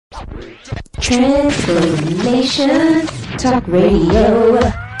Transformation Talk Radio.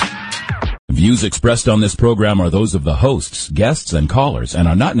 Views expressed on this program are those of the hosts, guests, and callers, and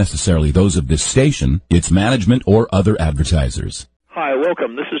are not necessarily those of this station, its management, or other advertisers. Hi,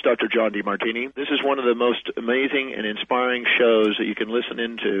 welcome. This is Dr. John DeMartini. This is one of the most amazing and inspiring shows that you can listen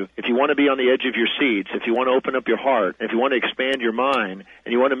into. If you want to be on the edge of your seats, if you want to open up your heart, if you want to expand your mind,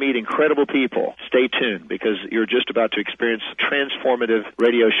 and you want to meet incredible people, stay tuned because you're just about to experience a transformative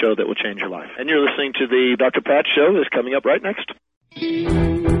radio show that will change your life. And you're listening to the Dr. Pat Show that's coming up right next.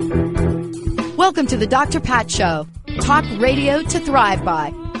 Welcome to the Dr. Pat Show. Talk radio to thrive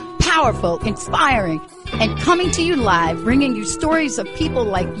by. Powerful, inspiring, and coming to you live, bringing you stories of people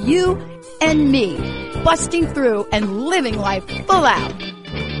like you and me, busting through and living life full out.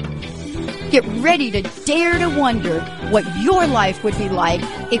 Get ready to dare to wonder what your life would be like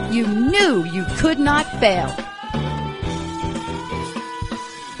if you knew you could not fail.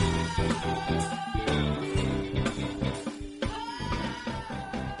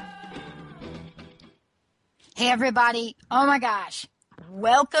 Hey, everybody. Oh, my gosh.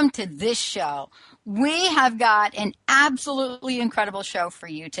 Welcome to this show. We have got an absolutely incredible show for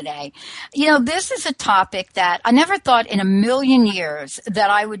you today. You know, this is a topic that I never thought in a million years that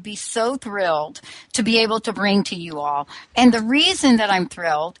I would be so thrilled to be able to bring to you all. And the reason that I'm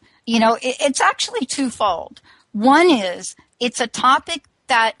thrilled, you know, it's actually twofold. One is it's a topic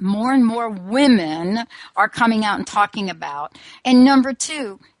that more and more women are coming out and talking about. And number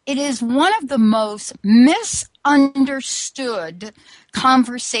two, it is one of the most misunderstood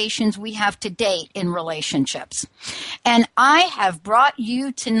conversations we have to date in relationships. And I have brought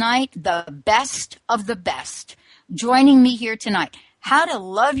you tonight the best of the best. Joining me here tonight, how to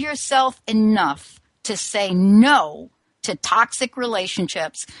love yourself enough to say no to toxic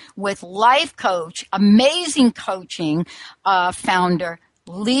relationships with life coach, amazing coaching founder,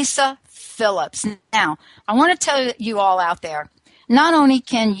 Lisa Phillips. Now, I want to tell you all out there, not only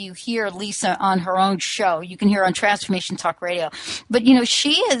can you hear Lisa on her own show, you can hear her on Transformation Talk Radio, but, you know,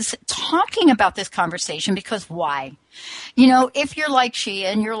 she is talking about this conversation because why? You know, if you're like she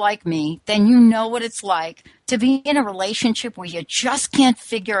and you're like me, then you know what it's like to be in a relationship where you just can't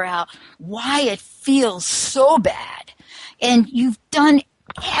figure out why it feels so bad. And you've done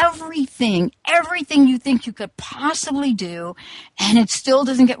everything you think you could possibly do, and it still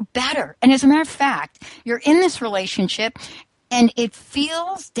doesn't get better. And as a matter of fact, you're in this relationship and it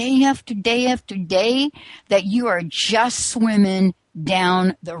feels day after day after day that you are just swimming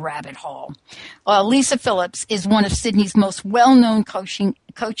down the rabbit hole. Lisa Phillips is one of Sydney's most well-known coaching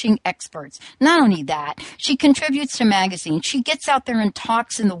experts. Not only that, she contributes to magazines. She gets out there and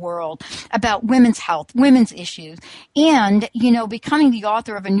talks in the world about women's health, women's issues, and, you know, becoming the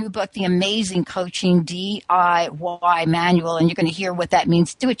author of a new book, The Amazing Coaching DIY Manual, and you're going to hear what that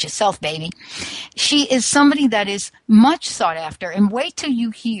means. Do it yourself, baby. She is somebody that is much sought after, and wait till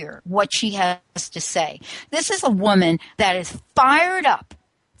you hear what she has to say. This is a woman that is fired up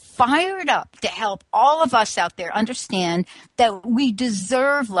to help all of us out there understand that we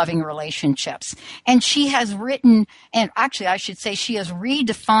deserve loving relationships. And she has written, and actually I should say she has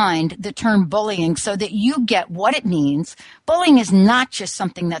redefined the term bullying so that you get what it means. Bullying is not just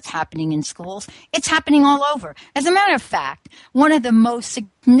something that's happening in schools. It's happening all over. As a matter of fact, one of the most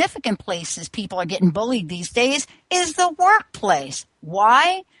significant places people are getting bullied these days is the workplace.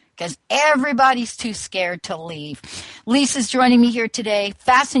 Why? Because everybody's too scared to leave. Lisa's joining me here today.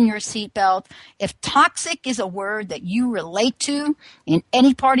 Fasten your seatbelt. If toxic is a word that you relate to in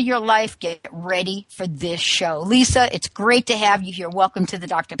any part of your life, get ready for this show. Lisa, it's great to have you here. Welcome to the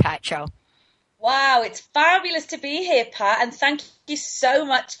Dr. Pat Show. Wow, it's fabulous to be here, Pat, and thank you so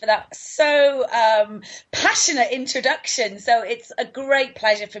much for that so passionate introduction. So it's a great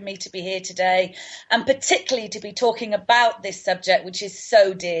pleasure for me to be here today, and particularly to be talking about this subject, which is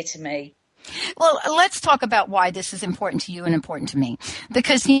so dear to me. Well, let's talk about why this is important to you and important to me.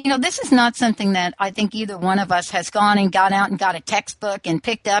 Because, you know, this is not something that I think either one of us has gone and got out and got a textbook and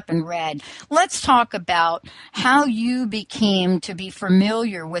picked up and read. Let's talk about how you became to be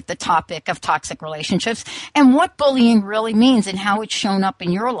familiar with the topic of toxic relationships and what bullying really means and how it's shown up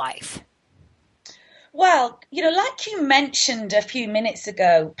in your life. Well, you know, like you mentioned a few minutes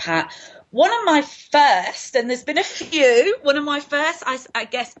ago, Pat, one of my first, and there's been a few, I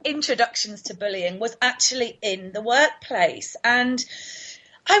guess, introductions to bullying was actually in the workplace. And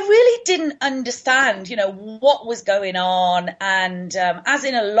I really didn't understand, you know, what was going on. And as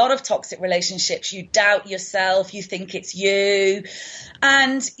in a lot of toxic relationships, you doubt yourself, you think it's you.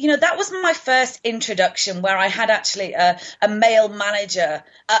 And, you know, that was my first introduction where I had actually a male manager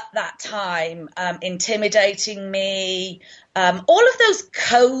at that time intimidating me, all of those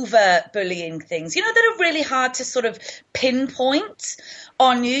covert bullying things, that are really hard to sort of pinpoint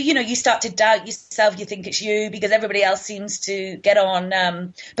on you. You start to doubt yourself. You think it's you because everybody else seems to get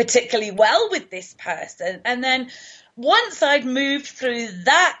on particularly well with this person. And then once I'd moved through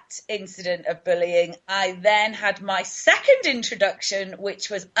that incident of bullying, I then had my second introduction, which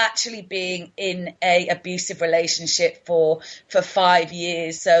was actually being in a abusive relationship for 5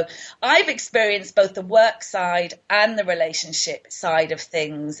 years. So I've experienced both the work side and the relationship side of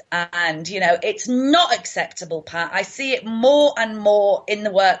things. And, it's not acceptable, Pat. I see it more and more in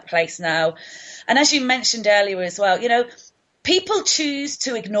the workplace now. And as you mentioned earlier as well, people choose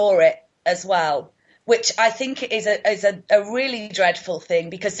to ignore it as well, which I think is a really dreadful thing,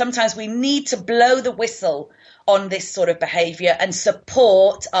 because sometimes we need to blow the whistle on this sort of behaviour and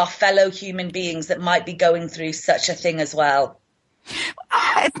support our fellow human beings that might be going through such a thing as well.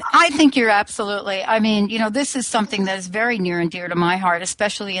 I think you're absolutely. I mean, this is something that is very near and dear to my heart,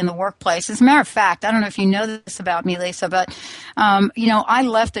 especially in the workplace. As a matter of fact, I don't know if you know this about me, Lisa, but, I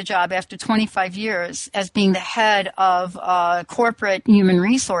left a job after 25 years as being the head of corporate human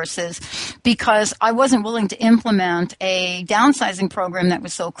resources because I wasn't willing to implement a downsizing program that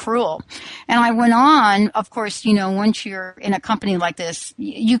was so cruel. And I went on, of course, once you're in a company like this,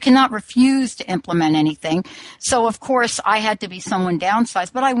 you cannot refuse to implement anything. So, of course, I had to be someone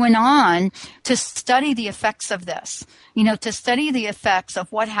downsized, but I went on to study the effects of this, to study the effects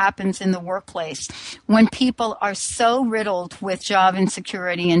of what happens in the workplace when people are so riddled with job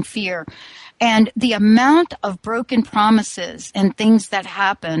insecurity and fear. And the amount of broken promises and things that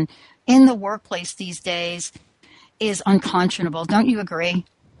happen in the workplace these days is unconscionable. Don't you agree?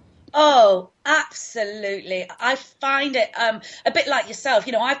 Oh, absolutely. I find it a bit like yourself.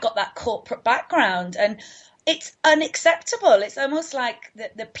 I've got that corporate background, and it's unacceptable. It's almost like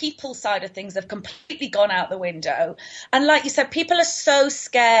the people side of things have completely gone out the window. And like you said, people are so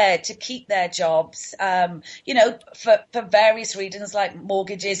scared to keep their jobs, for various reasons like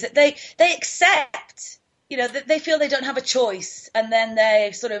mortgages, that they accept, that they feel they don't have a choice. And then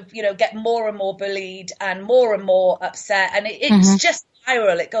they sort of, get more and more bullied and more upset. And it's just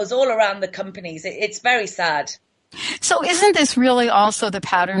viral. It goes all around the companies. It's very sad. So isn't this really also the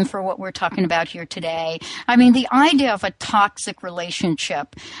pattern for what we're talking about here today? I mean, the idea of a toxic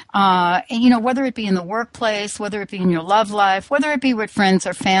relationship, whether it be in the workplace, whether it be in your love life, whether it be with friends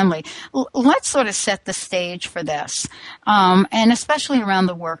or family, let's sort of set the stage for this, and especially around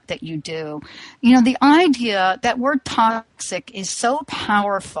the work that you do. The idea, that word toxic is so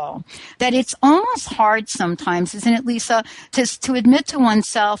powerful that it's almost hard sometimes, isn't it, Lisa, to admit to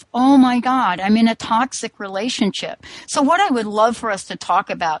oneself, oh my God, I'm in a toxic relationship. So what I would love for us to talk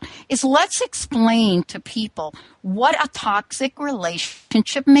about is let's explain to people what a toxic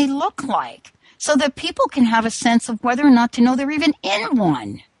relationship may look like so that people can have a sense of whether or not to know they're even in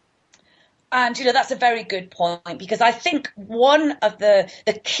one. And, that's a very good point, because I think one of the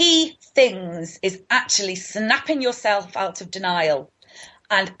key things is actually snapping yourself out of denial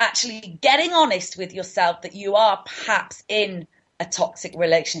and actually getting honest with yourself that you are perhaps in a toxic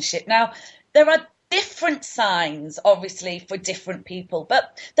relationship. Now, there are different signs, obviously, for different people,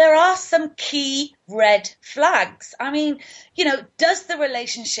 but there are some key red flags. I mean, does the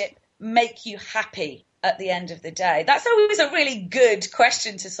relationship make you happy at the end of the day? That's always a really good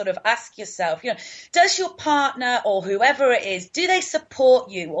question to sort of ask yourself. Does your partner or whoever it is, do they support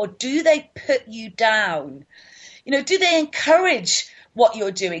you or do they put you down? Do they encourage what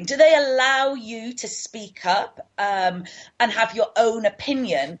you're doing? Do they allow you to speak up and have your own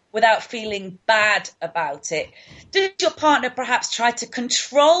opinion without feeling bad about it? Does your partner perhaps try to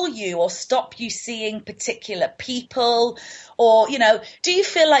control you or stop you seeing particular people? Or, do you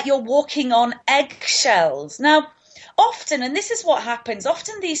feel like you're walking on eggshells? Now, often, and this is what happens,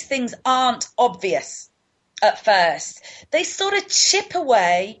 often these things aren't obvious at first. They sort of chip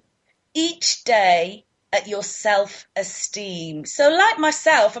away each day at your self-esteem. So like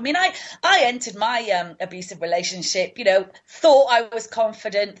myself, I mean, I entered my abusive relationship, thought I was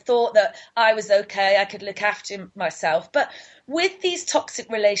confident, thought that I was okay, I could look after myself. But with these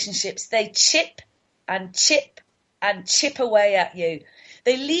toxic relationships, they chip and chip and chip away at you.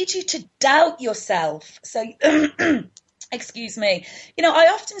 They lead you to doubt yourself. So excuse me. I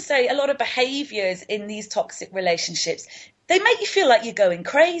often say a lot of behaviors in these toxic relationships, they make you feel like you're going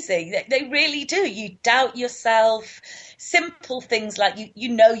crazy. They really do. You doubt yourself. Simple things like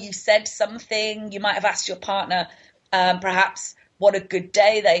you said something. You might have asked your partner perhaps what a good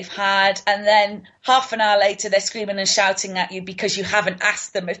day they've had. And then half an hour later, they're screaming and shouting at you because you haven't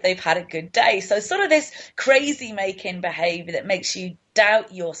asked them if they've had a good day. So sort of this crazy making behavior that makes you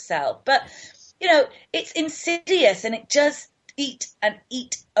doubt yourself. But it's insidious and it just eat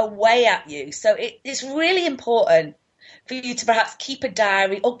away at you. So it's really important for you to perhaps keep a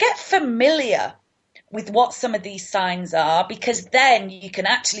diary or get familiar with what some of these signs are, because then you can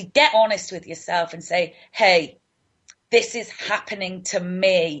actually get honest with yourself and say, hey, this is happening to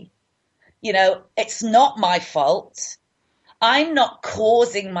me. It's not my fault. I'm not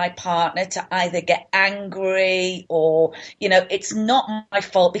causing my partner to either get angry or, it's not my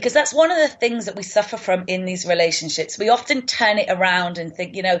fault, because that's one of the things that we suffer from in these relationships. We often turn it around and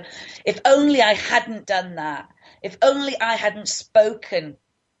think, if only I hadn't done that, if only I hadn't spoken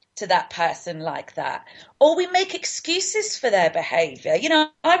to that person like that. Or we make excuses for their behavior.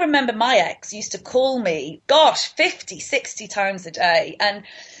 I remember my ex used to call me, 50, 60 times a day. And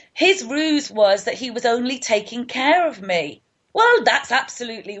his ruse was that he was only taking care of me. Well, that's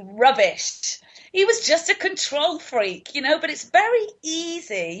absolutely rubbish. He was just a control freak, but it's very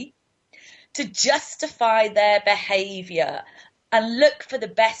easy to justify their behavior and look for the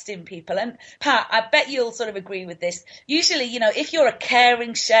best in people. And Pat, I bet you'll sort of agree with this. Usually, if you're a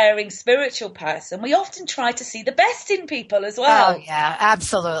caring, sharing, spiritual person, we often try to see the best in people as well. Oh, yeah,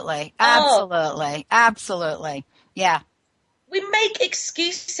 absolutely. Absolutely. Absolutely. Yeah. We make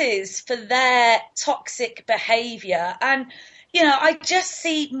excuses for their toxic behavior. And, I just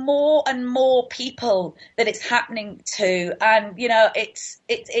see more and more people that it's happening to. And,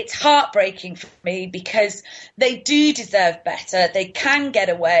 it's heartbreaking for me, because they do deserve better. They can get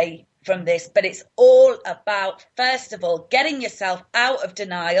away from this, but it's all about, first of all, getting yourself out of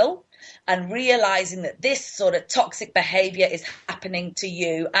denial and realizing that this sort of toxic behavior is happening to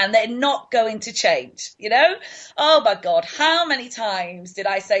you and they're not going to change. Oh my God, how many times did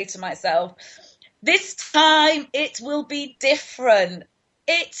I say to myself, this time it will be different?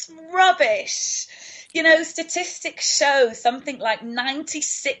 It's rubbish. Statistics show something like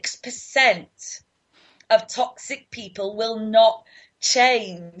 96% of toxic people will not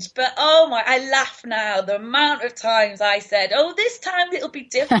change. But I laugh now, the amount of times I said, this time it'll be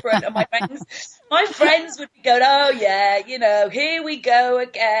different. And my friends would be going, oh yeah, here we go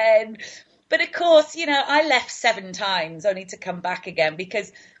again. But of course, I left 7 times only to come back again,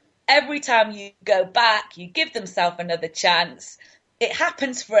 because every time you go back, you give themselves another chance. It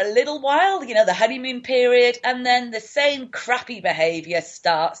happens for a little while, the honeymoon period, and then the same crappy behavior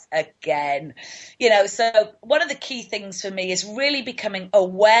starts again. So one of the key things for me is really becoming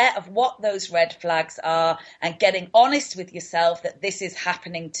aware of what those red flags are and getting honest with yourself that this is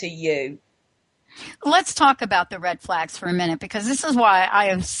happening to you. Let's talk about the red flags for a minute, because this is why I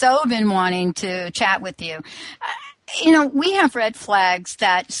have so been wanting to chat with you. We have red flags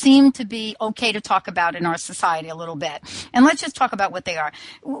that seem to be okay to talk about in our society a little bit. And let's just talk about what they are.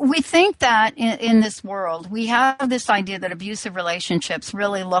 We think that in this world, we have this idea that abusive relationships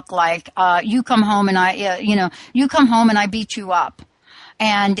really look like, you come home and I beat you up.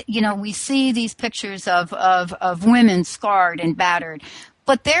 And, we see these pictures of women scarred and battered.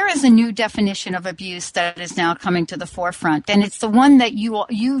 But there is a new definition of abuse that is now coming to the forefront, and it's the one that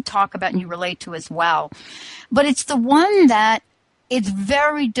you talk about and you relate to as well. But it's the one that it's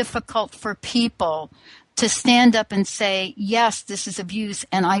very difficult for people to stand up and say, yes, this is abuse,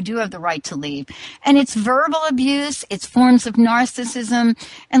 and I do have the right to leave. And it's verbal abuse, it's forms of narcissism,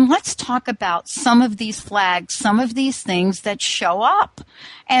 and let's talk about some of these flags, some of these things that show up.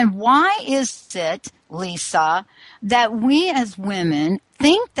 And why is it, Lisa, that we as women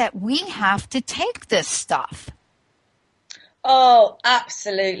think that we have to take this stuff? Oh,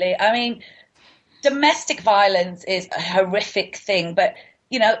 absolutely. I mean, domestic violence is a horrific thing, but,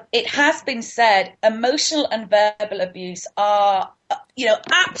 it has been said emotional and verbal abuse are,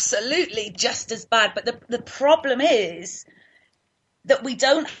 absolutely just as bad. But the problem is that we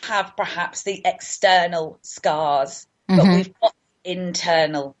don't have perhaps the external scars, but we've got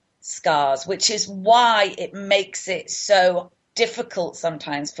internal scars, which is why it makes it so difficult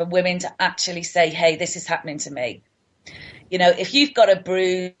sometimes for women to actually say, hey, this is happening to me. If you've got a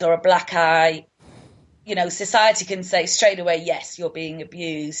bruise or a black eye, society can say straight away, yes, you're being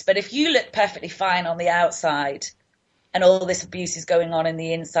abused. But if you look perfectly fine on the outside and all this abuse is going on in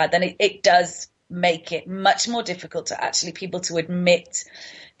the inside, then it does make it much more difficult to actually people to admit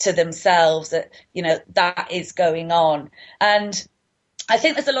to themselves that, that is going on. And I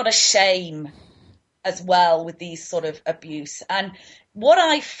think there's a lot of shame as well with these sort of abuse. And what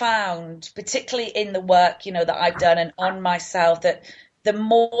I found, particularly in the work, that I've done and on myself, that the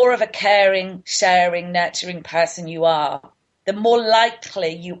more of a caring, sharing, nurturing person you are, the more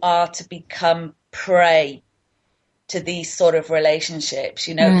likely you are to become prey to these sort of relationships.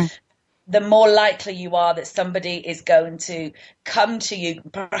 The more likely you are that somebody is going to come to you,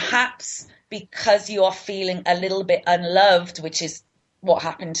 perhaps because you are feeling a little bit unloved, which is what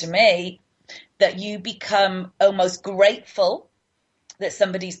happened to me, that you become almost grateful that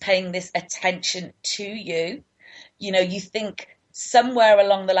somebody's paying this attention to you. You know, you think somewhere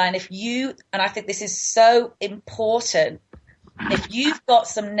along the line, and I think this is so important, if you've got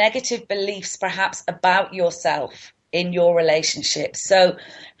some negative beliefs perhaps about yourself in your relationship. So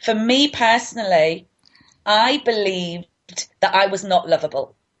for me personally, I believed that I was not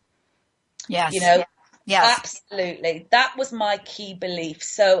lovable. Yes. You know, yes. Absolutely. That was my key belief.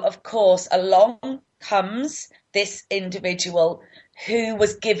 So of course, along comes this individual who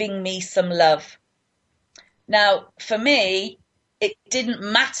was giving me some love. Now, for me, it didn't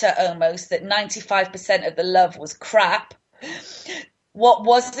matter almost that 95% of the love was crap. What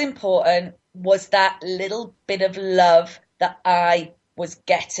was important was that little bit of love that I was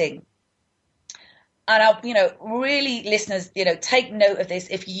getting. And really, listeners, take note of this.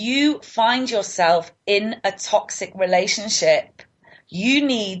 If you find yourself in a toxic relationship, you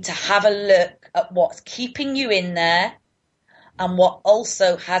need to have a look at what's keeping you in there and what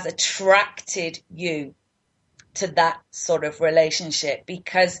also has attracted you to that sort of relationship,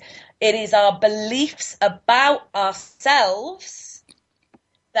 because it is our beliefs about ourselves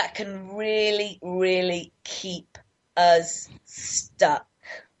that can really, really keep us stuck.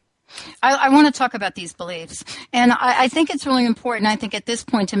 I want to talk about these beliefs. And I think it's really important, I think, at this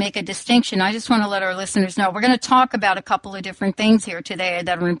point to make a distinction. I just want to let our listeners know we're going to talk about a couple of different things here today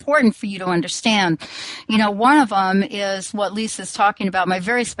that are important for you to understand. One of them is what Lisa's talking about. My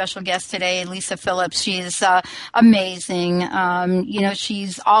very special guest today, Lisa Phillips, she is amazing.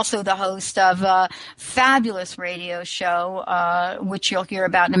 She's also the host of a fabulous radio show, which you'll hear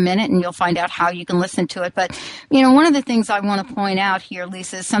about in a minute, and you'll find out how you can listen to it. But, one of the things I want to point out here,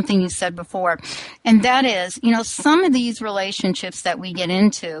 Lisa, is something you said before, and that is, some of these relationships that we get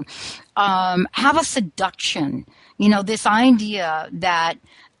into have a seduction, this idea that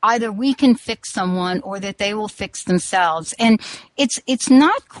either we can fix someone or that they will fix themselves. And it's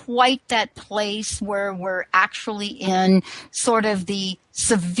not quite that place where we're actually in sort of the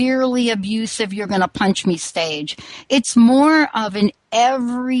severely abusive, you're going to punch me stage. It's more of an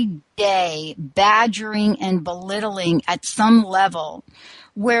everyday badgering and belittling at some level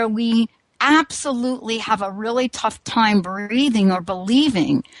where we absolutely have a really tough time breathing or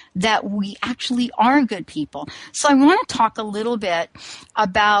believing that we actually are good people. So I want to talk a little bit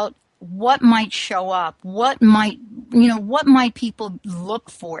about what might show up, what might people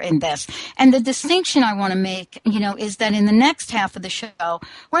look for in this. And the distinction I want to make, is that in the next half of the show,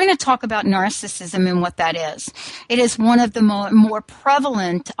 we're going to talk about narcissism and what that is. It is one of the more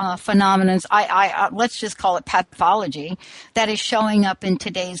prevalent phenomena, let's just call it pathology, that is showing up in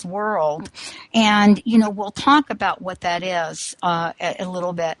today's world. And, we'll talk about what that is a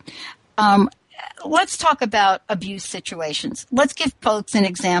little bit. Let's talk about abuse situations. Let's give folks an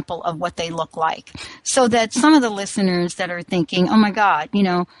example of what they look like so that some of the listeners that are thinking, oh my God,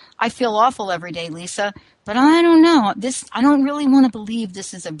 I feel awful every day, Lisa, but I don't know. I don't really want to believe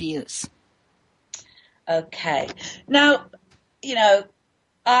this is abuse. Okay. Now,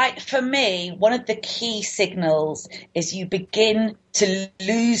 for me, one of the key signals is you begin to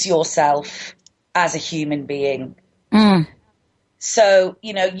lose yourself as a human being. So,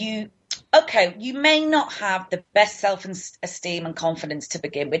 you may not have the best self-esteem and confidence to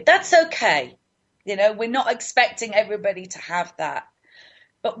begin with. That's okay. We're not expecting everybody to have that.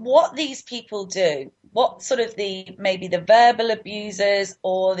 But what these people do, what sort of maybe the verbal abusers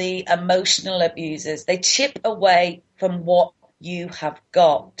or the emotional abusers, they chip away from what you have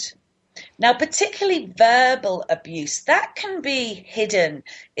got. Now, particularly verbal abuse, that can be hidden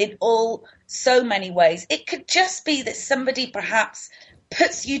in so many ways. It could just be that somebody perhaps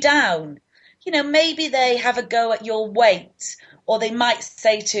puts you down. Maybe they have a go at your weight, or they might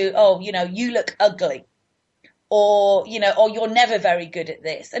say you look ugly, or you're never very good at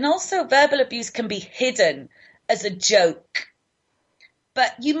this. And also verbal abuse can be hidden as a joke.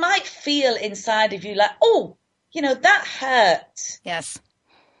 But you might feel inside of you like, that hurt. Yes.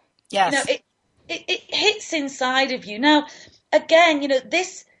 It hits inside of you. Now, again,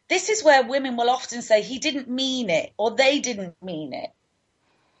 this is where women will often say, he didn't mean it, or they didn't mean it.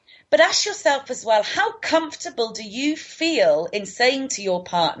 But ask yourself as well, how comfortable do you feel in saying to your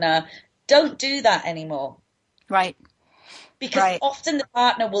partner, don't do that anymore? Right. Because often the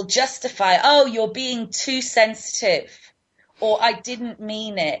partner will justify, you're being too sensitive, or I didn't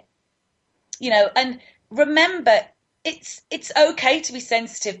mean it. And remember, it's okay to be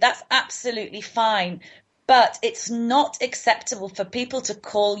sensitive. That's absolutely fine. But it's not acceptable for people to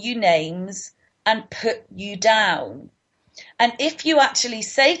call you names and put you down. And if you actually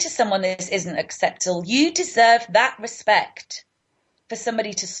say to someone this isn't acceptable, you deserve that respect for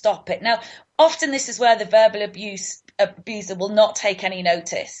somebody to stop it. Now, often this is where the verbal abuser will not take any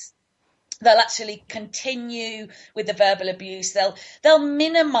notice. They'll actually continue with the verbal abuse. They'll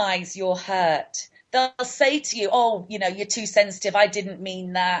minimize your hurt. They'll say to you, oh, you're too sensitive. I didn't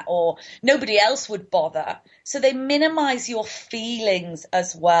mean that, or nobody else would bother. So they minimize your feelings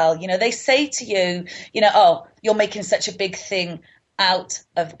as well. They say to you, oh, you're making such a big thing out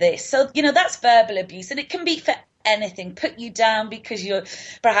of this. So, that's verbal abuse, and it can be for anything. Put you down because you're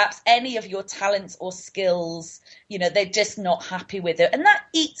perhaps any of your talents or skills, they're just not happy with it. And that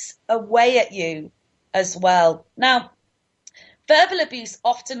eats away at you as well. Now, verbal abuse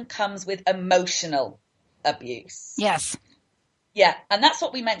often comes with emotional abuse. Yes. Yeah, and that's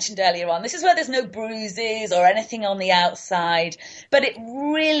what we mentioned earlier on. This is where there's no bruises or anything on the outside. But it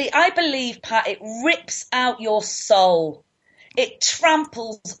really, I believe, Pat, it rips out your soul. It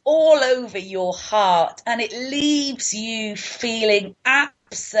tramples all over your heart, and it leaves you feeling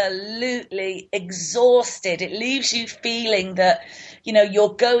absolutely exhausted. It leaves you feeling that,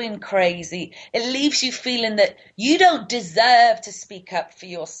 you're going crazy. It leaves you feeling that you don't deserve to speak up for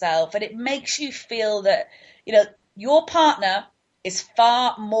yourself. And it makes you feel that, your partner is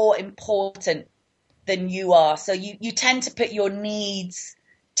far more important than you are. So you tend to put your needs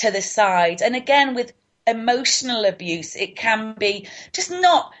to the side. And again, with emotional abuse, it can be just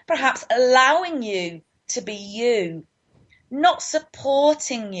not perhaps allowing you to be you, not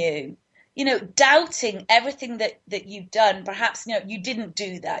supporting you, doubting everything that you've done. Perhaps, you didn't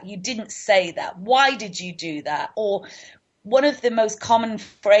do that. You didn't say that. Why did you do that? Or one of the most common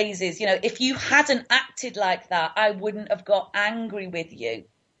phrases, if you hadn't acted like that, I wouldn't have got angry with you.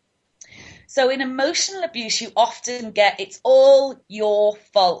 So in emotional abuse, you often get, it's all your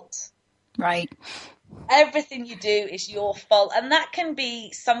fault. Right. Everything you do is your fault. And that can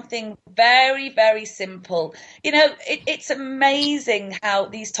be something very, very simple. It's amazing how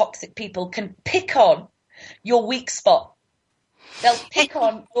these toxic people can pick on your weak spot. They'll pick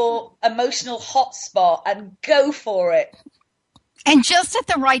on your emotional hot spot and go for it. And just at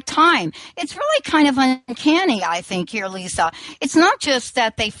the right time. It's really kind of uncanny, I think, here, Lisa. It's not just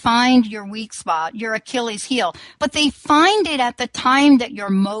that they find your weak spot, your Achilles heel, but they find it at the time that you're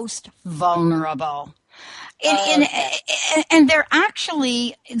most vulnerable. And they're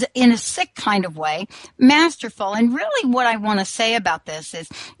actually, in a sick kind of way, masterful. And really what I want to say about this is,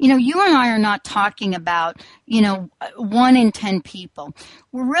 you and I are not talking about, 1 in 10 people.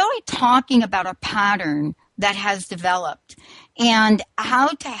 We're really talking about a pattern that has developed and how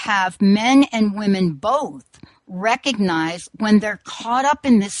to have men and women both recognize when they're caught up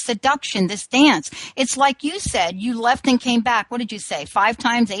in this seduction, this dance. It's like you said, you left and came back. What did you say? 5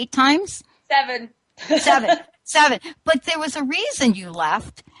 times, 8 times? 7. 7. But there was a reason you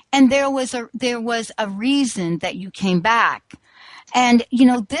left, and there was a reason that you came back. And,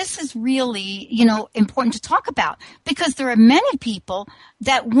 this is really, important to talk about because there are many people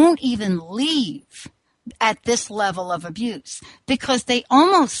that won't even leave at this level of abuse because they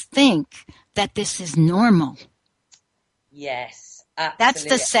almost think that this is normal. Yes, absolutely. That's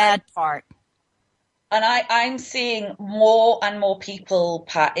the sad part. And I'm seeing more and more people,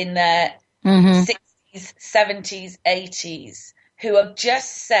 Pat, in their 60s, 70s, 80s, who have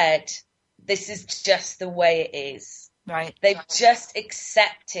just said, this is just the way it is. Right. They've just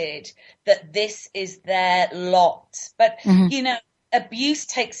accepted that this is their lot. But, abuse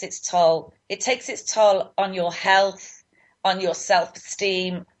takes its toll. It takes its toll on your health, on your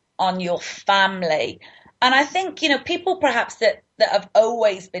self-esteem, on your family. And I think, people perhaps that have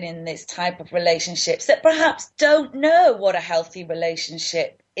always been in this type of relationships that perhaps don't know what a healthy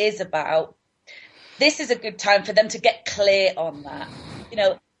relationship is about, this is a good time for them to get clear on that.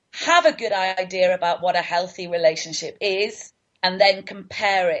 Have a good idea about what a healthy relationship is and then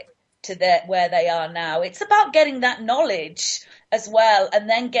compare it to where they are now. It's about getting that knowledge as well and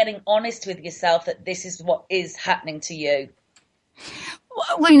then getting honest with yourself that this is what is happening to you.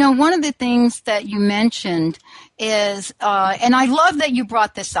 Well, one of the things that you mentioned is, and I love that you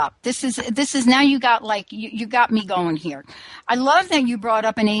brought this up. This is now you got you got me going here. I love that you brought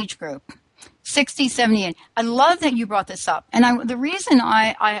up an age group. 60, 78. I love that you brought this up. And the reason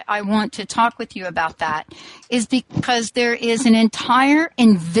I want to talk with you about that is because there is an entire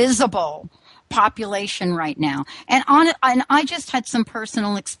invisible population right now. And I just had some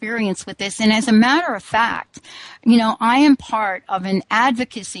personal experience with this. And as a matter of fact, I am part of an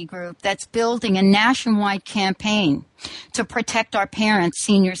advocacy group that's building a nationwide campaign to protect our parents,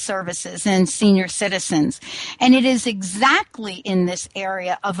 senior services, and senior citizens. And it is exactly in this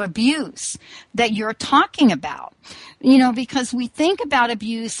area of abuse that you're talking about. You know, because we think about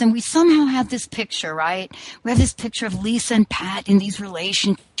abuse and we somehow have this picture, right? We have this picture of Lisa and Pat in these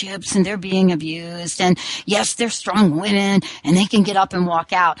relationships and they're being abused. And yes, they're strong women and they can get up and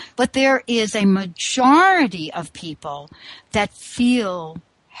walk out. But there is a majority of people that feel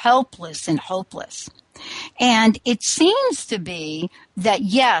helpless and hopeless. And it seems to be that,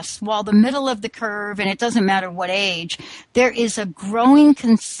 yes, while the middle of the curve, and it doesn't matter what age, there is a growing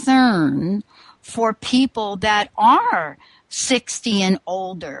concern for people that are 60 and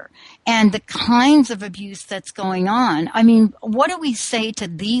older and the kinds of abuse that's going on. I mean, what do we say to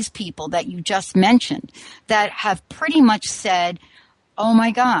these people that you just mentioned that have pretty much said, oh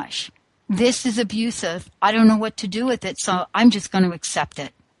my gosh, this is abusive. I don't know what to do with it, so I'm just going to accept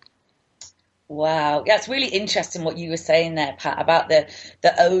it. Wow. That's really interesting what you were saying there, Pat, about the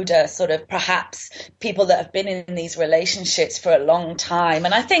older sort of perhaps people that have been in these relationships for a long time.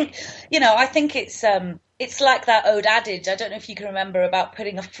 And I think, it's like that old adage. I don't know if you can remember about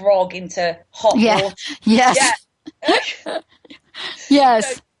putting a frog into hot water. Yes. Yeah.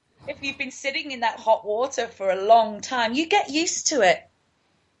 Yes. So if you've been sitting in that hot water for a long time, you get used to it.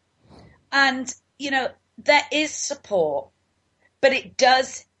 And, there is support, but it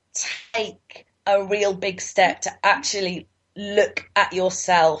does take a real big step to actually look at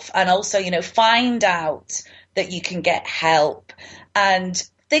yourself and also, find out that you can get help and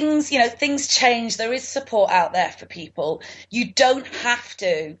things change. There is support out there for people. You don't have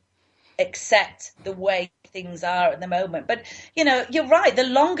to accept the way things are at the moment. But, you're right. The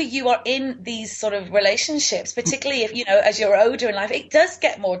longer you are in these sort of relationships, particularly if, as you're older in life, it does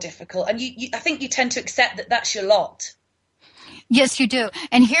get more difficult. And I think you tend to accept that that's your lot. Yes, you do.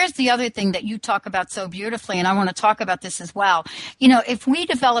 And here's the other thing that you talk about so beautifully, and I want to talk about this as well. If we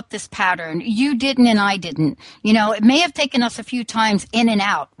develop this pattern, you didn't and I didn't, it may have taken us a few times in and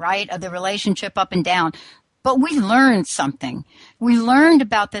out, right, of the relationship up and down, but we learned something. We learned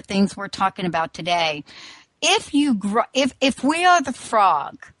about the things we're talking about today. If we are the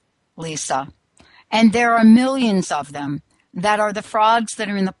frog, Lisa, and there are millions of them that are the frogs that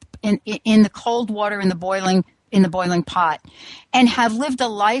are in the cold water in the boiling pot and have lived a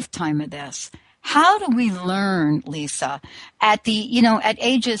lifetime of this. How do we learn, Lisa, at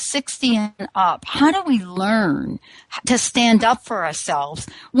ages 60 and up, how do we learn to stand up for ourselves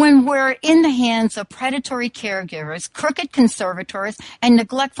when we're in the hands of predatory caregivers, crooked conservators, and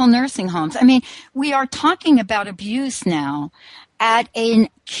neglectful nursing homes? I mean, we are talking about abuse now at a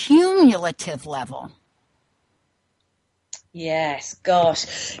cumulative level. Yes,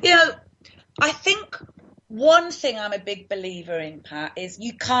 gosh. I think one thing I'm a big believer in, Pat, is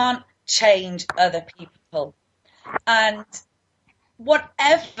you can't change other people. And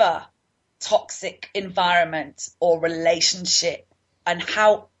whatever toxic environment or relationship and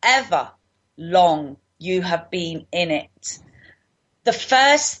however long you have been in it, the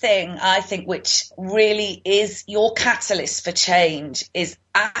first thing I think which really is your catalyst for change is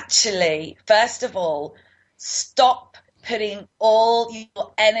actually, first of all, stop putting all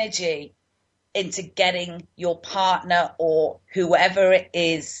your energy into getting your partner or whoever it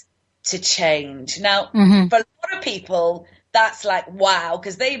is to change. Now, for a lot of people, that's like, wow,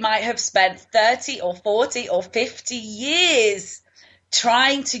 because they might have spent 30 or 40 or 50 years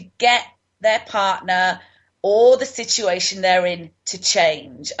trying to get their partner or the situation they're in to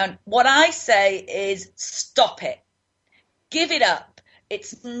change. And what I say is stop it. Give it up.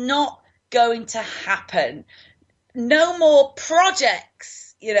 It's not going to happen. No more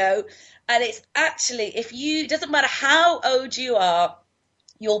projects, And it's actually, doesn't matter how old you are,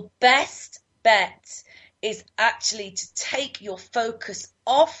 your best bet is actually to take your focus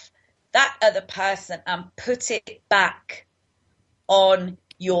off that other person and put it back on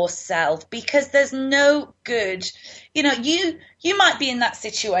yourself, because there's no good. You might be in that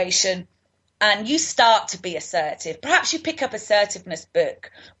situation and you start to be assertive. Perhaps you pick up assertiveness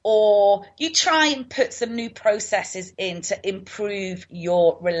book, or you try and put some new processes in to improve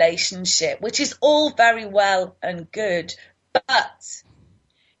your relationship, which is all very well and good. But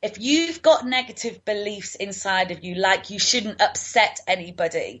if you've got negative beliefs inside of you, like you shouldn't upset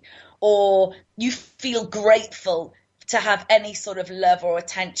anybody, or you feel grateful to have any sort of love or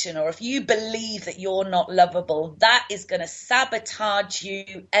attention, or if you believe that you're not lovable, that is going to sabotage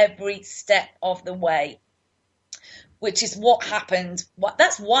you every step of the way, which is what happened.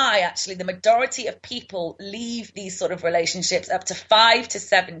 That's why actually the majority of people leave these sort of relationships up to 5 to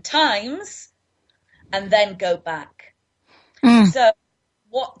 7 times and then go back. So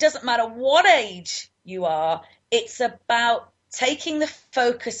what doesn't matter what age you are, It's about taking the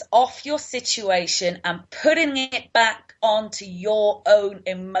focus off your situation and putting it back onto your own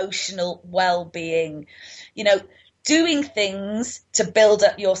emotional well-being. You know, doing things to build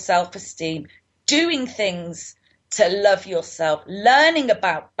up your self-esteem, doing things to love yourself, learning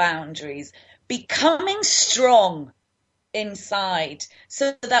about boundaries, becoming strong inside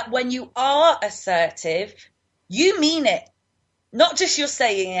so that when you are assertive, you mean it. Not just you're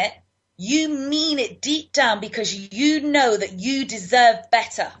saying it, you mean it deep down because you know that you deserve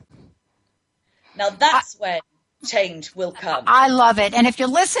better. Now that's when change will come. I love it. And if you're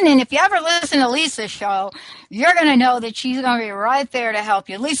listening, if you ever listen to Lisa's show, you're going to know that she's going to be right there to help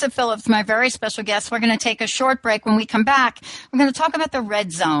you. Lisa Phillips, my very special guest. We're going to take a short break. When we come back, we're going to talk about the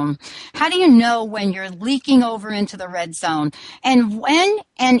red zone. How do you know when you're leaking over into the red zone? And when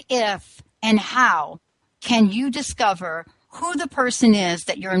and if and how can you discover who the person is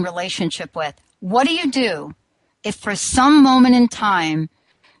that you're in relationship with? What do you do if for some moment in time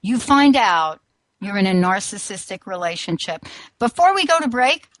you find out you're in a narcissistic relationship? Before we go to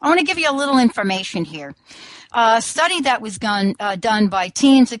break, I want to give you a little information here. A study that was done by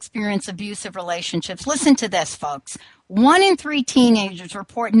teens experience abusive relationships. Listen to this, folks. 1 in 3 teenagers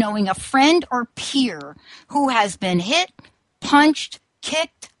report knowing a friend or peer who has been hit, punched,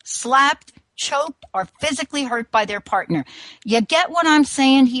 kicked, slapped, choked, or physically hurt by their partner. You get what I'm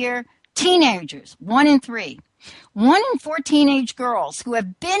saying here? Teenagers, 1 in 3. 1 in 4 teenage girls who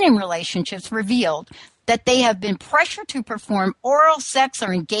have been in relationships revealed that they have been pressured to perform oral sex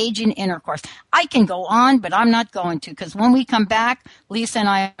or engage in intercourse. I can go on, but I'm not going to, because when we come back, Lisa and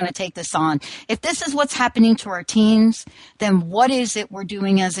I are going to take this on. If this is what's happening to our teens, then what is it we're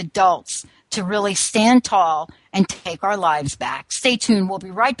doing as adults to really stand tall and take our lives back? Stay tuned. We'll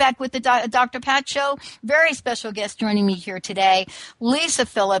be right back with the Dr. Pat Show. Very special guest joining me here today, Lisa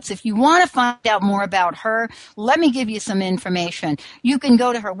Phillips. If you want to find out more about her, let me give you some information. You can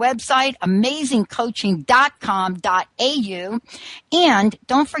go to her website, amazingcoaching.com.au. And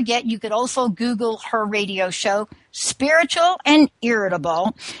don't forget, you could also Google her radio show, Spiritual and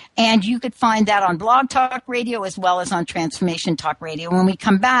Irritable, and you could find that on Blog Talk Radio as well as on Transformation Talk Radio. When we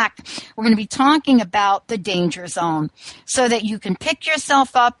come back, we're going to be talking about the danger zone so that you can pick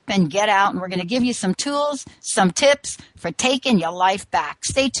yourself up and get out, and we're going to give you some tools, some tips for taking your life back.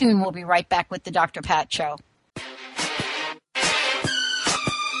 Stay tuned. We'll be right back with the Dr. Pat Show.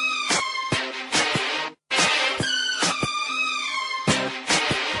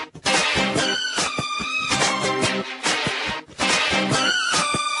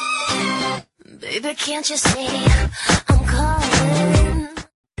 Baby, can't you see I'm calling?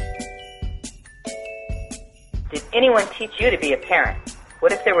 Did anyone teach you to be a parent?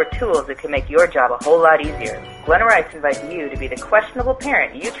 What if there were tools that could make your job a whole lot easier? Glenna Rice invites you to be the questionable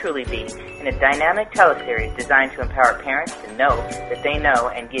parent you truly be in a dynamic teleseries designed to empower parents to know that they know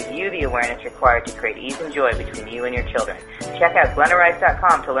and give you the awareness required to create ease and joy between you and your children. Check out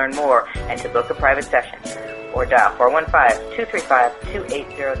GlennaRice.com to learn more and to book a private session. Or dial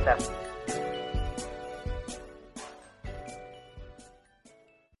 415-235-2807.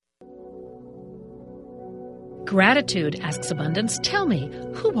 Gratitude asks abundance, tell me,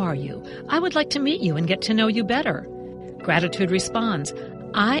 who are you? I would like to meet you and get to know you better. Gratitude responds,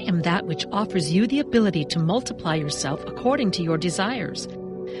 I am that which offers you the ability to multiply yourself according to your desires.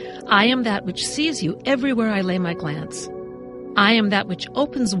 I am that which sees you everywhere I lay my glance. I am that which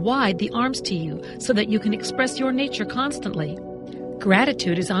opens wide the arms to you so that you can express your nature constantly.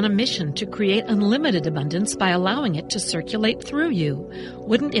 Gratitude is on a mission to create unlimited abundance by allowing it to circulate through you.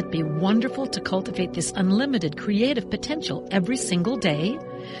 Wouldn't it be wonderful to cultivate this unlimited creative potential every single day?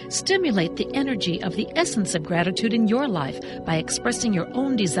 Stimulate the energy of the essence of gratitude in your life by expressing your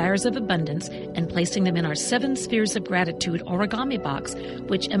own desires of abundance and placing them in our 7 spheres of gratitude origami box,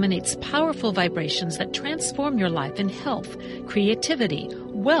 which emanates powerful vibrations that transform your life in health, creativity,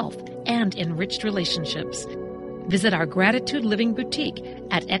 wealth, and enriched relationships. Visit our Gratitude Living Boutique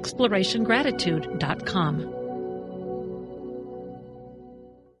at explorationgratitude.com.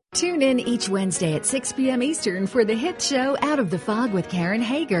 Tune in each Wednesday at 6 p.m. Eastern for the hit show Out of the Fog with Karen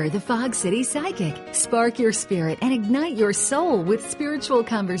Hager, the Fog City Psychic. Spark your spirit and ignite your soul with spiritual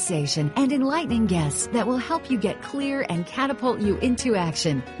conversation and enlightening guests that will help you get clear and catapult you into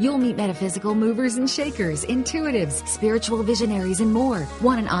action. You'll meet metaphysical movers and shakers, intuitives, spiritual visionaries, and more.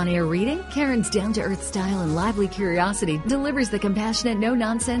 Want an on-air reading? Karen's down-to-earth style and lively curiosity delivers the compassionate,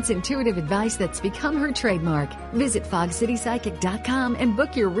 no-nonsense, intuitive advice that's become her trademark. Visit fogcitypsychic.com and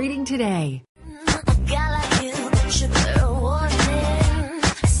book your reading today.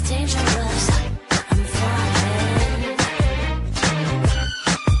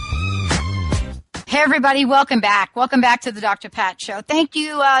 everybody, welcome back. Welcome back to the Dr. Pat Show. Thank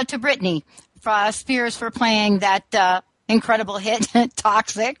you to Britney Spears for playing that incredible hit,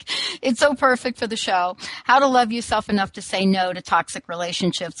 Toxic. It's so perfect for the show. How to love yourself enough to say no to toxic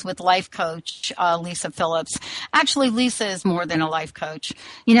relationships with life coach Lisa Phillips. Actually, Lisa is more than a life coach.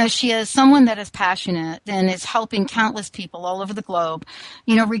 You know, she is someone that is passionate and is helping countless people all over the globe,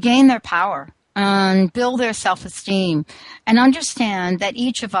 you know, regain their power and build their self-esteem and understand that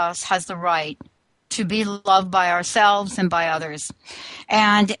each of us has the right to be loved by ourselves and by others.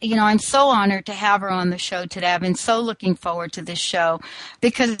 And, you know, I'm so honored to have her on the show today. I've been so looking forward to this show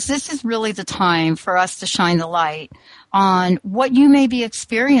because this is really the time for us to shine the light on what you may be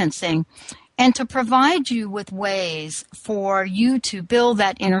experiencing and to provide you with ways for you to build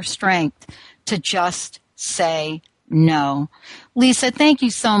that inner strength to just say no. Lisa, thank you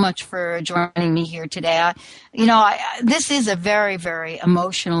so much for joining me here today. This is a very, very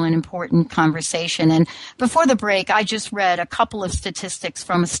emotional and important conversation. And before the break, I just read a couple of statistics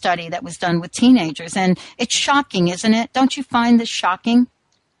from a study that was done with teenagers. And it's shocking, isn't it? Don't you find this shocking?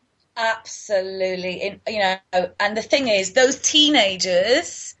 Absolutely. And the thing is, those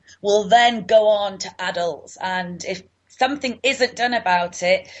teenagers will then go on to adults. And if something isn't done about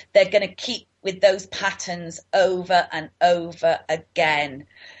it, they're going to keep with those patterns over and over again.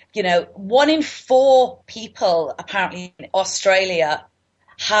 You know, 1 in 4 people apparently in Australia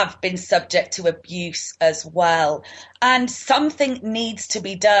have been subject to abuse as well. And something needs to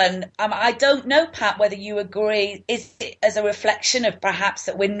be done. I don't know, Pat, whether you agree. Is it as a reflection of perhaps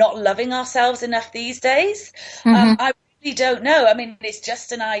that we're not loving ourselves enough these days? Mm-hmm. I really don't know. I mean, it's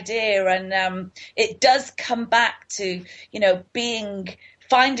just an idea. And it does come back to, you know,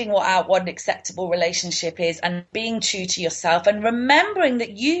 finding what an acceptable relationship is and being true to yourself and remembering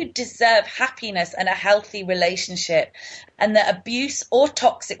that you deserve happiness and a healthy relationship and that abuse or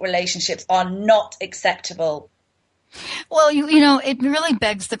toxic relationships are not acceptable. Well, you know, it really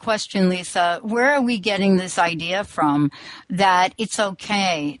begs the question, Lisa, where are we getting this idea from that it's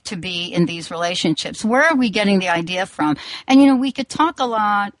okay to be in these relationships? Where are we getting the idea from? And, you know, we could talk a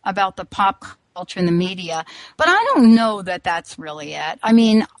lot about the pop culture and the media, but I don't know that that's really it. I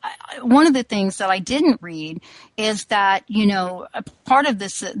mean, one of the things that I didn't read is that, you know, a part of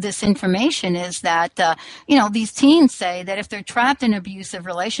this information is that, you know, these teens say that if they're trapped in abusive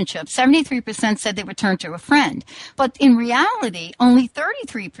relationships, 73% said they would turn to a friend. But in reality, only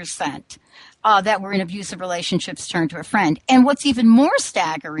 33% that were in abusive relationships turn to a friend. And what's even more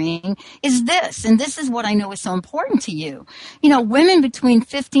staggering is this, and this is what I know is so important to you. You know, women between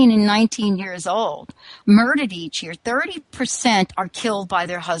 15 and 19 years old murdered each year. 30% are killed by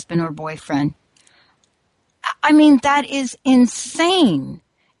their husband or boyfriend. I mean, that is insane.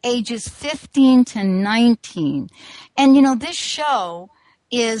 Ages 15 to 19. And, you know, this show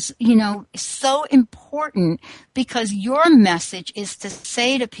is, you know, so important because your message is to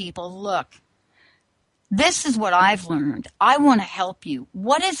say to people, look, this is what I've learned. I want to help you.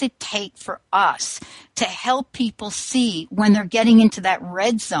 What does it take for us to help people see when they're getting into that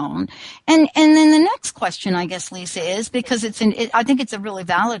red zone? And then the next question, I guess, Lisa, is because I think it's a really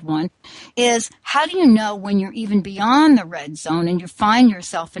valid one, is how do you know when you're even beyond the red zone and you find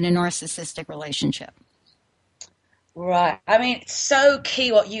yourself in a narcissistic relationship? Right. I mean, it's so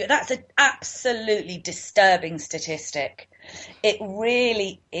key that's an absolutely disturbing statistic. It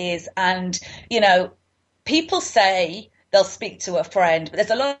really is. And, you know, people say they'll speak to a friend, but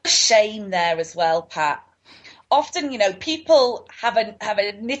there's a lot of shame there as well, Pat. Often, you know, people have a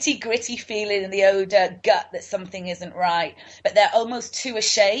nitty-gritty feeling in the gut that something isn't right, but they're almost too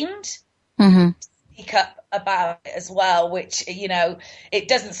ashamed to speak up about it as well, which, you know, it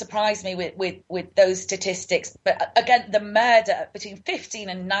doesn't surprise me with those statistics. But again, the murder between 15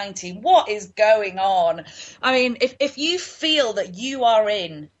 and 19, what is going on? I mean, if you feel that you are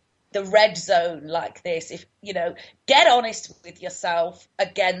in the red zone like this, if, you know, get honest with yourself.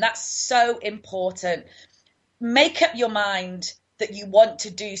 Again, that's so important. Make up your mind that you want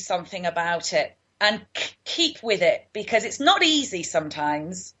to do something about it and keep with it, because it's not easy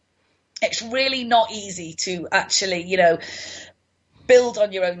sometimes. It's really not easy to actually, you know, build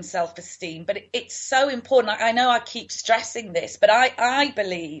on your own self-esteem, but it's so important. I know I keep stressing this, but I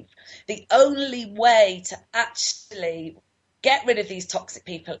believe the only way to actually get rid of these toxic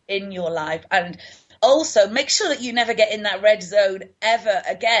people in your life and also make sure that you never get in that red zone ever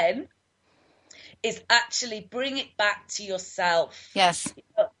again is actually bring it back to yourself. Yes.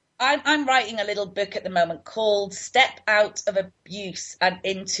 I'm writing a little book at the moment called Step Out of Abuse and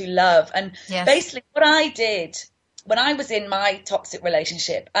Into Love. And basically what I did when I was in my toxic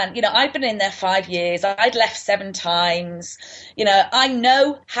relationship, and, you know, I'd been in there 5 years, I'd left 7 times, you know, I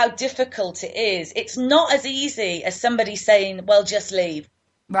know how difficult it is. It's not as easy as somebody saying, well, just leave.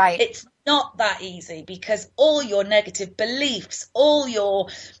 Right. It's not that easy, because all your negative beliefs, all your,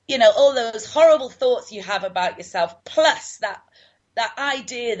 you know, all those horrible thoughts you have about yourself, plus that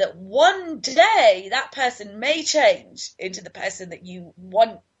idea that one day that person may change into the person that you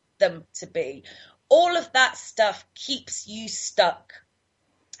want them to be. All of that stuff keeps you stuck.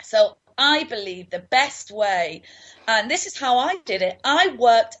 So I believe the best way, and this is how I did it, I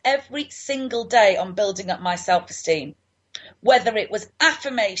worked every single day on building up my self-esteem. Whether it was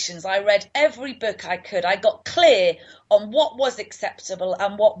affirmations, I read every book I could. I got clear on what was acceptable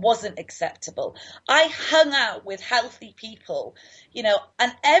and what wasn't acceptable. I hung out with healthy people, you know,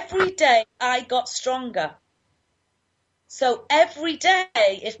 and every day I got stronger. So every day,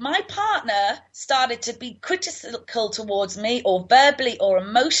 if my partner started to be critical towards me or verbally or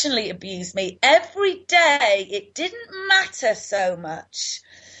emotionally abuse me, every day it didn't matter so much,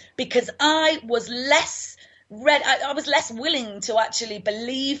 because I was less I was less willing to actually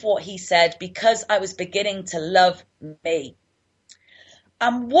believe what he said, because I was beginning to love me.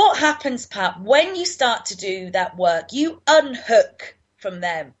 And what happens, Pat, when you start to do that work, you unhook from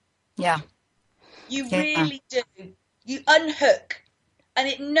them. Yeah. You really do. You unhook, and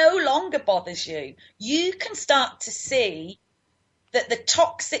it no longer bothers you. You can start to see that the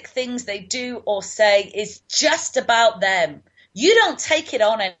toxic things they do or say is just about them. You don't take it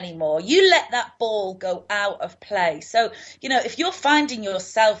on anymore. You let that ball go out of play. So, you know, if you're finding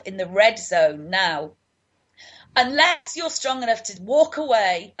yourself in the red zone now, unless you're strong enough to walk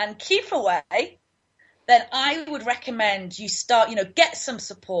away and keep away, then I would recommend you start, you know, get some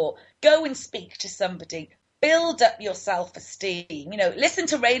support, go and speak to somebody, build up your self-esteem, you know, listen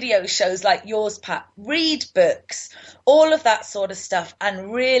to radio shows like yours, Pat, read books, all of that sort of stuff,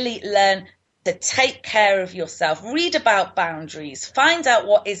 and really learn to take care of yourself. Read about boundaries, find out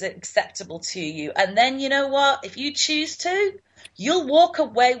what is acceptable to you. And then, you know what, if you choose to, you'll walk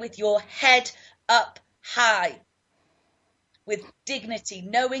away with your head up high, with dignity,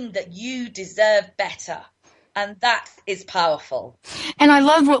 knowing that you deserve better. And that is powerful. And I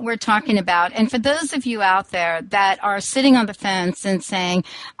love what we're talking about. And for those of you out there that are sitting on the fence and saying,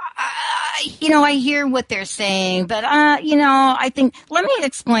 you know, I hear what they're saying, but, you know, I think, let me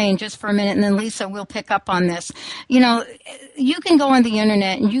explain just for a minute, and then Lisa will pick up on this. You know, you can go on the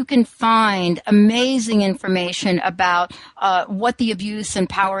internet and you can find amazing information about what the abuse and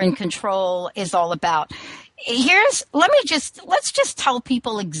power and control is all about. Let's just tell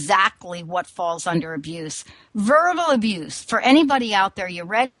people exactly what falls under abuse. Verbal abuse. For anybody out there, you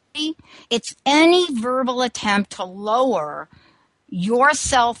ready? It's any verbal attempt to lower your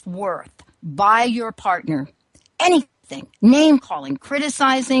self-worth by your partner. Anything. Name calling,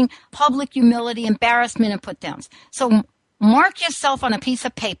 criticizing, public humility, embarrassment, and put downs. So mark yourself on a piece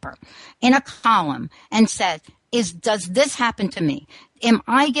of paper in a column and say, does this happen to me? Am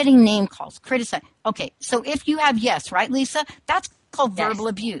I getting name calls, criticized? Okay, so if you have yes, right, Lisa? That's called verbal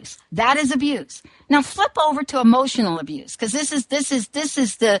abuse. That is abuse. Now flip over to emotional abuse, because this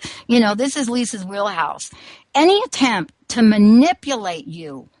is Lisa's wheelhouse. Any attempt to manipulate